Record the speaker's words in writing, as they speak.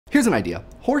Here's an idea.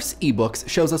 Horse ebooks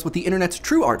shows us what the internet's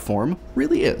true art form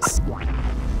really is.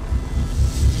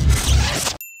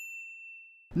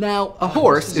 Now, a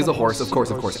horse is a horse, of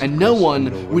course, and no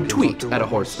one would tweet at a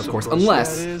horse, of course,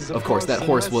 unless, of course, that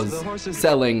horse was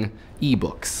selling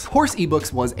ebooks. Horse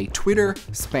ebooks was a Twitter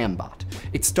spam bot.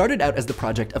 It started out as the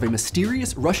project of a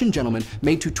mysterious Russian gentleman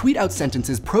made to tweet out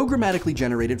sentences programmatically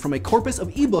generated from a corpus of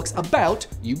ebooks about,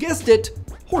 you guessed it,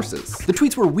 horses. The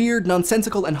tweets were weird,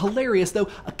 nonsensical, and hilarious, though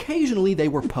occasionally they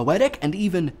were poetic and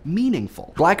even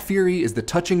meaningful. Black Fury is the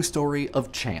touching story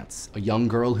of Chance, a young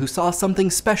girl who saw something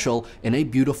special in a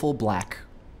beautiful black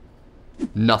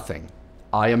nothing.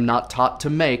 I am not taught to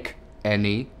make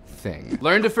anything.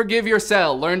 Learn to forgive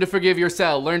yourself, learn to forgive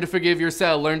yourself, learn to forgive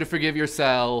yourself, learn to forgive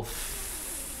yourself.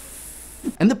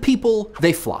 And the people,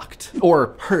 they flocked,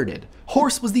 or herded.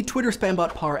 Horse was the Twitter spam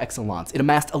bot par excellence. It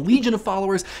amassed a legion of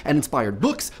followers and inspired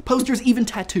books, posters, even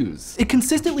tattoos. It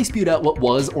consistently spewed out what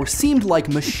was or seemed like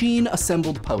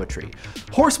machine-assembled poetry.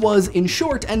 Horse was, in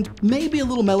short, and maybe a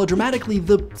little melodramatically,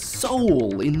 the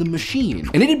soul in the machine.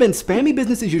 And it had been spammy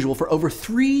business as usual for over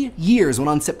 3 years when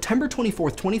on September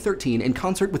 24th, 2013, in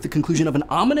concert with the conclusion of an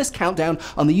ominous countdown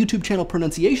on the YouTube channel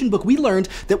Pronunciation Book, we learned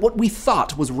that what we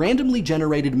thought was randomly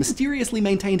generated, mysteriously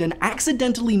maintained, and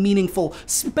accidentally meaningful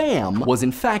spam was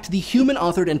in fact the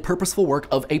human-authored and purposeful work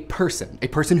of a person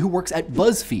who works at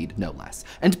BuzzFeed, no less.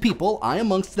 And people, I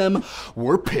amongst them,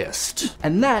 were pissed.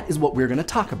 And that is what we're gonna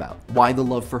talk about. Why the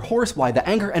love for horse, why the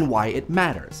anger, and why it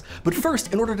matters. But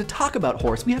first, in order to talk about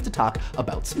horse, we have to talk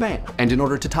about spam. And in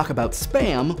order to talk about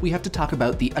spam, we have to talk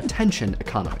about the attention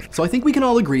economy. So I think we can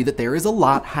all agree that there is a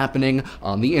lot happening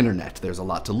on the internet. There's a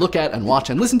lot to look at and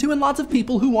watch and listen to, and lots of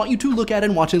people who want you to look at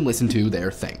and watch and listen to their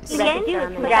things.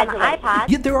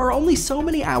 Yet there are only so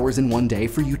many hours in one day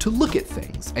for you to look at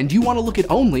things, and you want to look at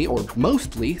only, or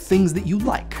mostly, things that you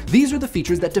like. These are the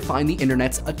features that define the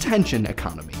internet's attention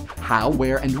economy. How,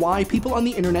 where, and why people on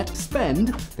the internet spend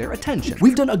their attention.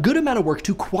 We've done a good amount of work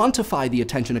to quantify the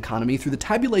attention economy through the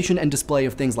tabulation and display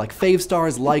of things like fave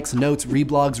stars, likes, notes,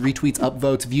 reblogs, retweets,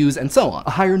 upvotes, views, and so on.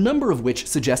 A higher number of which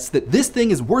suggests that this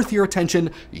thing is worth your attention,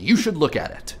 you should look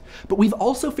at it. But we've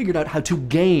also figured out how to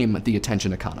game the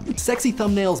attention economy. Sexy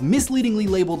thumbnails, misleadingly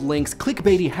labeled links,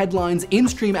 clickbaity headlines,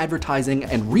 in-stream advertising,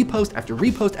 and repost after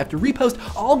repost after repost,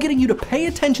 all getting you to pay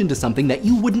attention to something that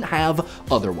you wouldn't have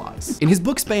otherwise. In his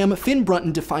book Spam, Finn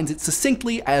Brunton defines it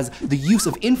succinctly as the use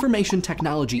of information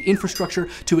technology infrastructure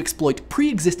to exploit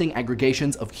pre-existing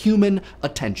aggregations of human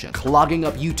attention. Clogging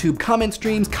up YouTube comment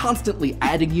streams, constantly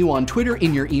adding you on Twitter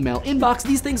in your email inbox,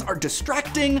 these things are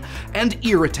distracting and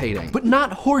irritating. But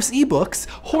not Horse ebooks.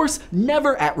 Horse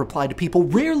never @replied to people,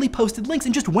 rarely posted links,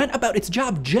 and just went about its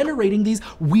job generating these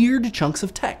weird chunks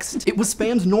of text. It was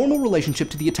spam's normal relationship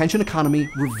to the attention economy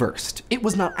reversed. It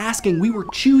was not asking, we were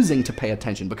choosing to pay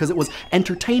attention because it was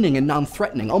entertaining and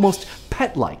non-threatening, almost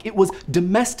pet-like. It was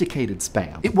domesticated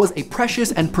spam. It was a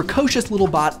precious and precocious little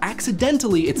bot,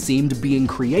 accidentally, it seemed, being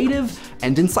creative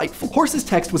and insightful. Horse's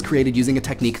text was created using a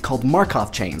technique called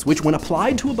Markov chains, which when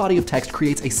applied to a body of text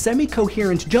creates a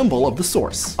semi-coherent jumble of the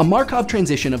source. A Markov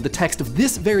transition of the text of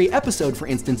this very episode, for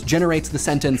instance, generates the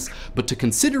sentence, "But to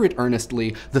consider it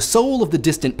earnestly, the soul of the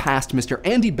distant past, Mr.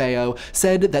 Andy Baio,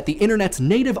 said that the internet's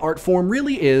native art form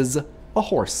really is a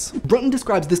horse." Brunton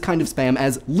describes this kind of spam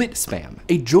as lit spam,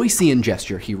 a Joycean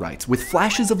gesture, he writes, with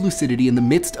flashes of lucidity in the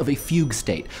midst of a fugue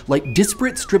state, like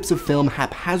disparate strips of film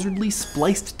haphazardly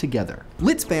spliced together.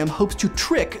 Lit spam hopes to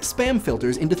trick spam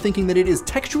filters into thinking that it is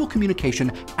textual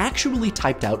communication actually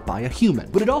typed out by a human.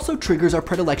 But it also triggers our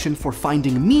predilection for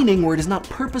finding meaning where it is not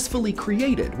purposefully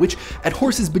created, which at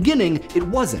Horse's beginning, it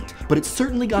wasn't, but it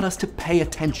certainly got us to pay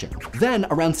attention. Then,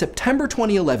 around September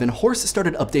 2011, Horse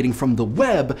started updating from the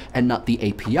web and not the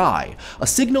API, a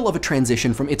signal of a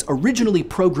transition from its originally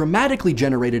programmatically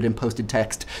generated and posted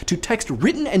text to text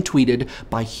written and tweeted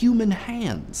by human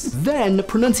hands. Then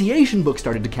Pronunciation Book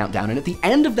started to count down, and at the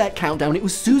end of that countdown, it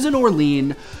was Susan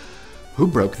Orlean who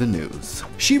broke the news.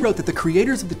 She wrote that the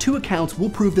creators of the two accounts will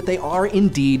prove that they are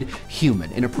indeed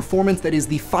human in a performance that is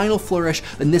the final flourish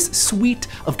in this suite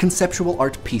of conceptual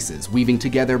art pieces, weaving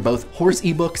together both Horse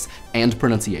ebooks and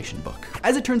Pronunciation Book.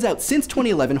 As it turns out, since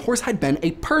 2011, Horse had been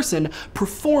a person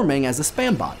performing as a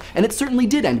spam bot, and it certainly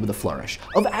did end with a flourish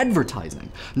of advertising,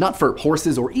 not for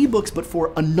horses or ebooks, but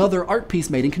for another art piece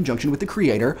made in conjunction with the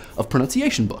creator of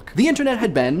Pronunciation Book. The internet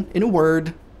had been, in a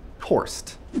word,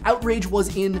 horsed. Outrage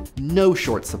was in no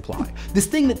short supply. This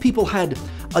thing that people had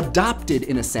adopted,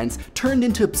 in a sense, turned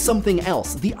into something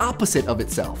else, the opposite of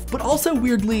itself, but also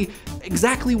weirdly,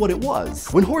 exactly what it was.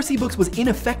 When horse ebooks was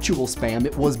ineffectual spam,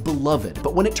 it was beloved,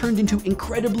 but when it turned into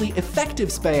incredibly effective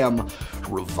spam,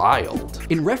 reviled.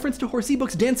 In reference to horse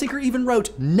ebooks, Dan Sinker even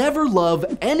wrote, "Never love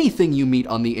anything you meet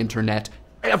on the internet,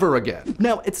 ever again."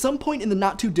 Now, at some point in the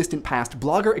not too distant past,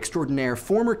 blogger extraordinaire,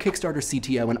 former Kickstarter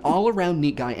CTO, and all-around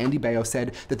neat guy Andy Baio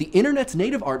said that the internet's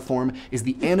native art form is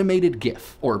the animated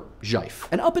GIF, or GIF.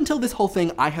 And up until this whole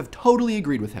thing, I have totally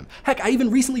agreed with him. Heck, I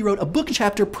even recently wrote a book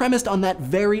chapter premised on that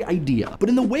very idea. But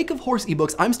in the wake of horse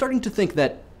ebooks, I'm starting to think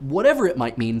that, whatever it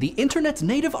might mean, the internet's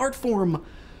native art form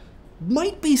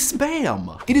might be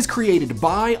spam. It is created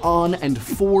by, on, and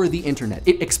for the internet.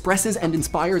 It expresses and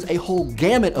inspires a whole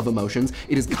gamut of emotions.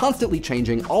 It is constantly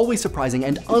changing, always surprising,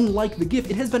 and unlike the GIF,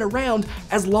 it has been around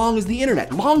as long as the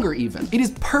internet, longer even. It is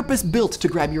purpose-built to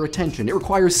grab your attention. It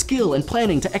requires skill and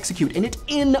planning to execute, and it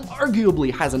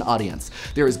inarguably has an audience.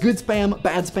 There is good spam,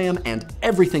 bad spam, and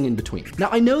everything in between. Now,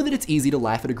 I know that it's easy to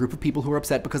laugh at a group of people who are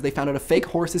upset because they found out a fake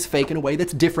horse is fake in a way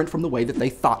that's different from the way that they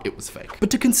thought it was fake.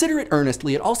 But to consider it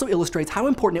earnestly, it also illustrates how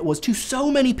important it was to so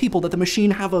many people that the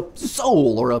machine have a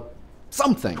soul or a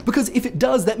something. Because if it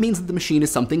does, that means that the machine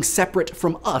is something separate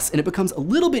from us, and it becomes a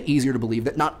little bit easier to believe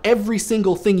that not every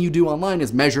single thing you do online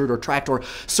is measured or tracked or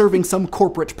serving some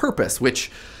corporate purpose,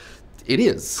 which it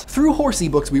is. Through horse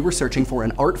ebooks, we were searching for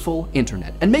an artful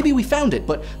internet, and maybe we found it,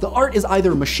 but the art is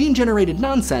either machine-generated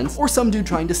nonsense or some dude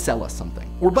trying to sell us something,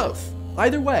 or both.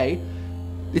 Either way,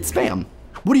 it's spam.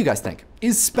 What do you guys think?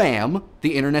 Is spam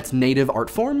the internet's native art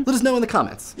form? Let us know in the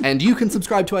comments. And you can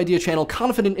subscribe to Idea Channel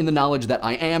confident in the knowledge that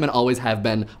I am and always have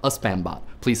been a spam bot.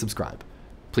 Please subscribe.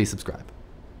 Please subscribe.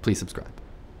 Please subscribe.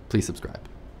 Please subscribe.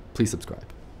 Please subscribe.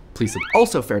 Please subscribe.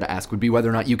 Also fair to ask would be whether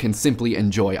or not you can simply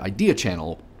enjoy Idea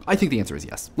Channel. I think the answer is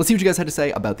yes. Let's see what you guys had to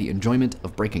say about the enjoyment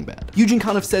of Breaking Bad. Eugene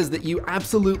Conniff says that you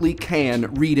absolutely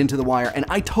can read into The Wire, and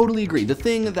I totally agree. The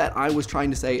thing that I was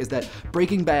trying to say is that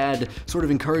Breaking Bad sort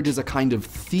of encourages a kind of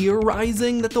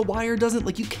theorizing that The Wire doesn't.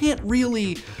 Like, you can't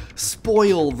really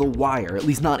spoil The Wire, at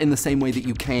least not in the same way that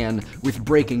you can with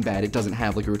Breaking Bad. It doesn't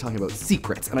have, like we were talking about,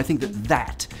 secrets, and I think that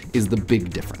that is the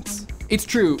big difference. It's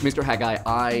true, Mr.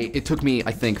 Haggai, it took me,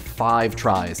 I think, 5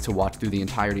 tries to watch through the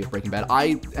entirety of Breaking Bad.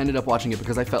 I ended up watching it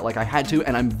because I felt like I had to,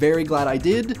 and I'm very glad I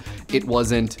did. It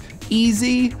wasn't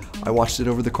easy. I watched it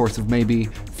over the course of maybe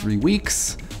 3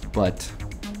 weeks, but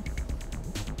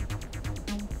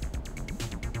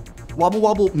Wobble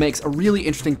Wobble makes a really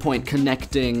interesting point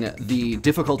connecting the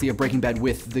difficulty of Breaking Bad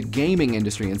with the gaming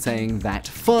industry and saying that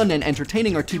fun and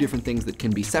entertaining are 2 different things that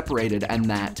can be separated, and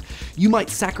that you might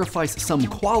sacrifice some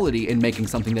quality in making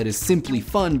something that is simply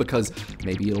fun because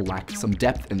maybe it'll lack some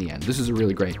depth in the end. This is a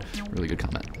really great, really good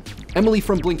comment. Emily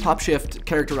from Blink Pop Shift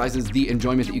characterizes the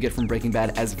enjoyment that you get from Breaking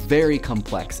Bad as very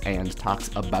complex and talks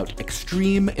about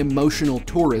extreme emotional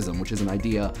tourism, which is an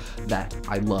idea that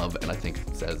I love and I think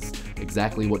says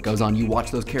exactly what goes on. You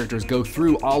watch those characters go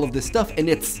through all of this stuff and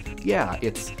it's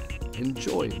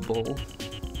enjoyable.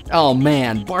 Oh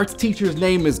man, Bart's teacher's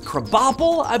name is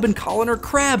Crabapple? I've been calling her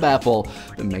Crabapple.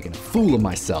 Been making a fool of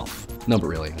myself. No, but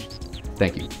really.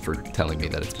 Thank you for telling me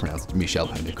that it's pronounced Michelle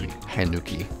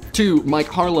Hanuki. To Mike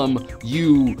Harlem,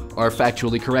 you are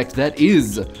factually correct. That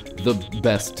is the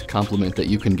best compliment that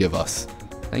you can give us.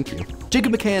 Thank you.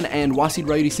 Jacob McCann and Wasid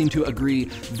Rayuti seem to agree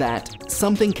that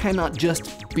something cannot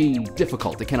just be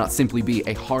difficult. It cannot simply be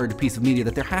a hard piece of media,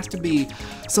 that there has to be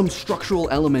some structural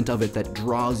element of it that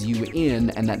draws you in,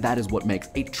 and that is what makes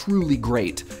a truly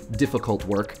great, difficult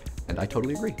work. And I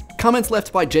totally agree. Comments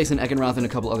left by Jason Eggenroth and a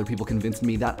couple other people convinced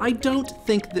me that I don't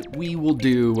think that we will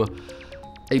do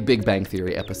a Big Bang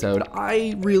Theory episode.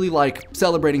 I really like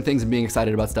celebrating things and being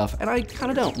excited about stuff, and I kind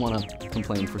of don't want to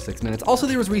complain for 6 minutes. Also,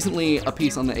 there was recently a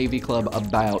piece on the AV Club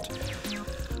about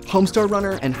Homestar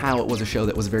Runner and how it was a show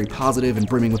that was very positive and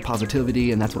brimming with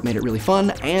positivity, and that's what made it really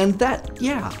fun, and that,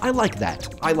 yeah, I like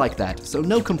that. I like that, so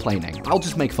no complaining. I'll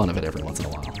just make fun of it every once in a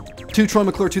while. To Troy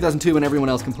McClure 2002 and everyone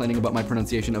else complaining about my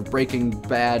pronunciation of Breaking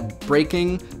Bad.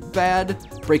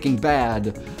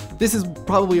 This is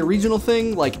probably a regional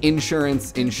thing, like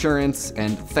insurance,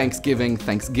 and Thanksgiving.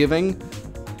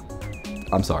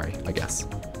 I'm sorry, I guess.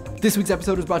 This week's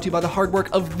episode is brought to you by the hard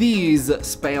work of these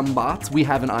spam bots. We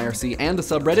have an IRC and a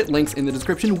subreddit, links in the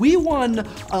description. We won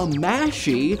a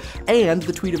Mashie, and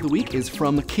the tweet of the week is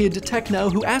from Kid Techno,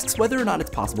 who asks whether or not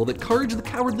it's possible that Courage the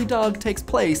Cowardly Dog takes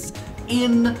place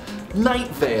in Night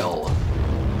Vale.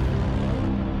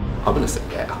 I'm gonna say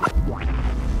yeah.